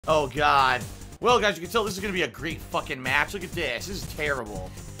Oh, God. Well, guys, you can tell this is going to be a great fucking match. Look at this. This is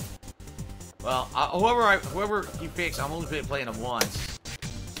terrible. Well, whoever he picks, I'm only playing him once.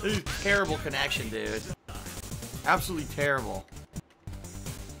 This is terrible connection, dude. Absolutely terrible.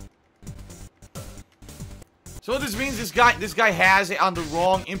 So what this means, this guy has it on the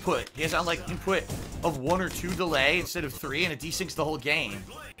wrong input. He has it on like input of 1 or 2 delay instead of 3, and it desyncs the whole game.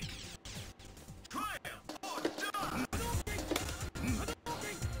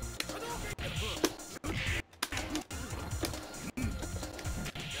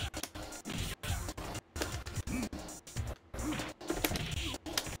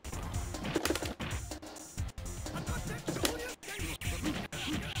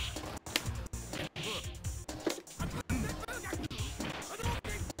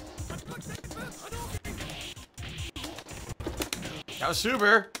 That was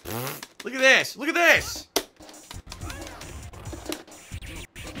super. Look at this. Look at this.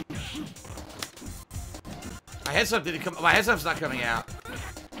 My heads up didn't come. My heads up's not coming out.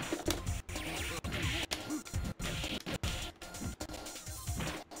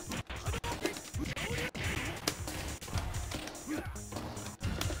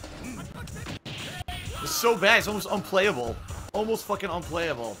 It's so bad. It's almost unplayable. Almost fucking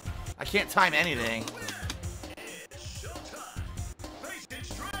unplayable. I can't time anything.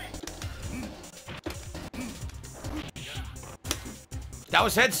 That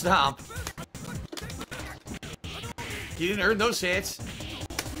was head stomp. He didn't earn those hits.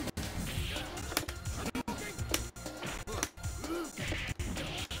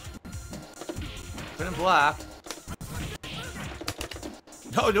 Couldn't block.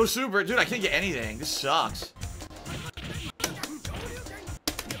 No super. Dude, I can't get anything. This sucks.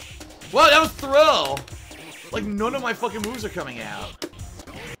 Whoa, that was throw. Like, none of my fucking moves are coming out.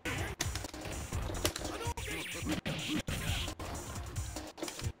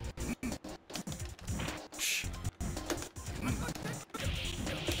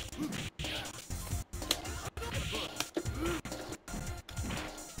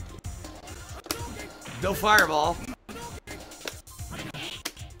 No fireball.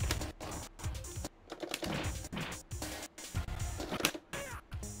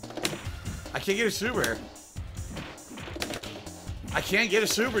 I can't get a super. I can't get a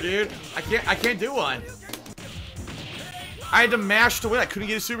super, dude. I can't do one. I had to mash to win. I couldn't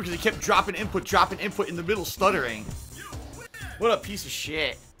get a super because he kept dropping input in the middle, stuttering. What a piece of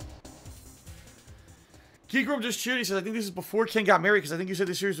shit. Geekroom just cheered. He says, I think this is before Ken got married because I think you said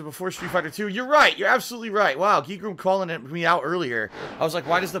this series was before Street Fighter 2. You're right. You're absolutely right. Wow, Geekroom calling me out earlier. I was like,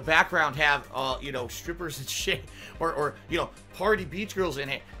 why does the background have, you know, strippers and shit? Or you know, party beach girls in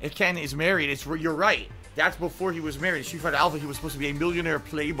it if Ken is married? You're right. That's before he was married. Street Fighter Alpha, he was supposed to be a millionaire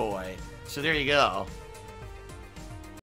playboy. So there you go.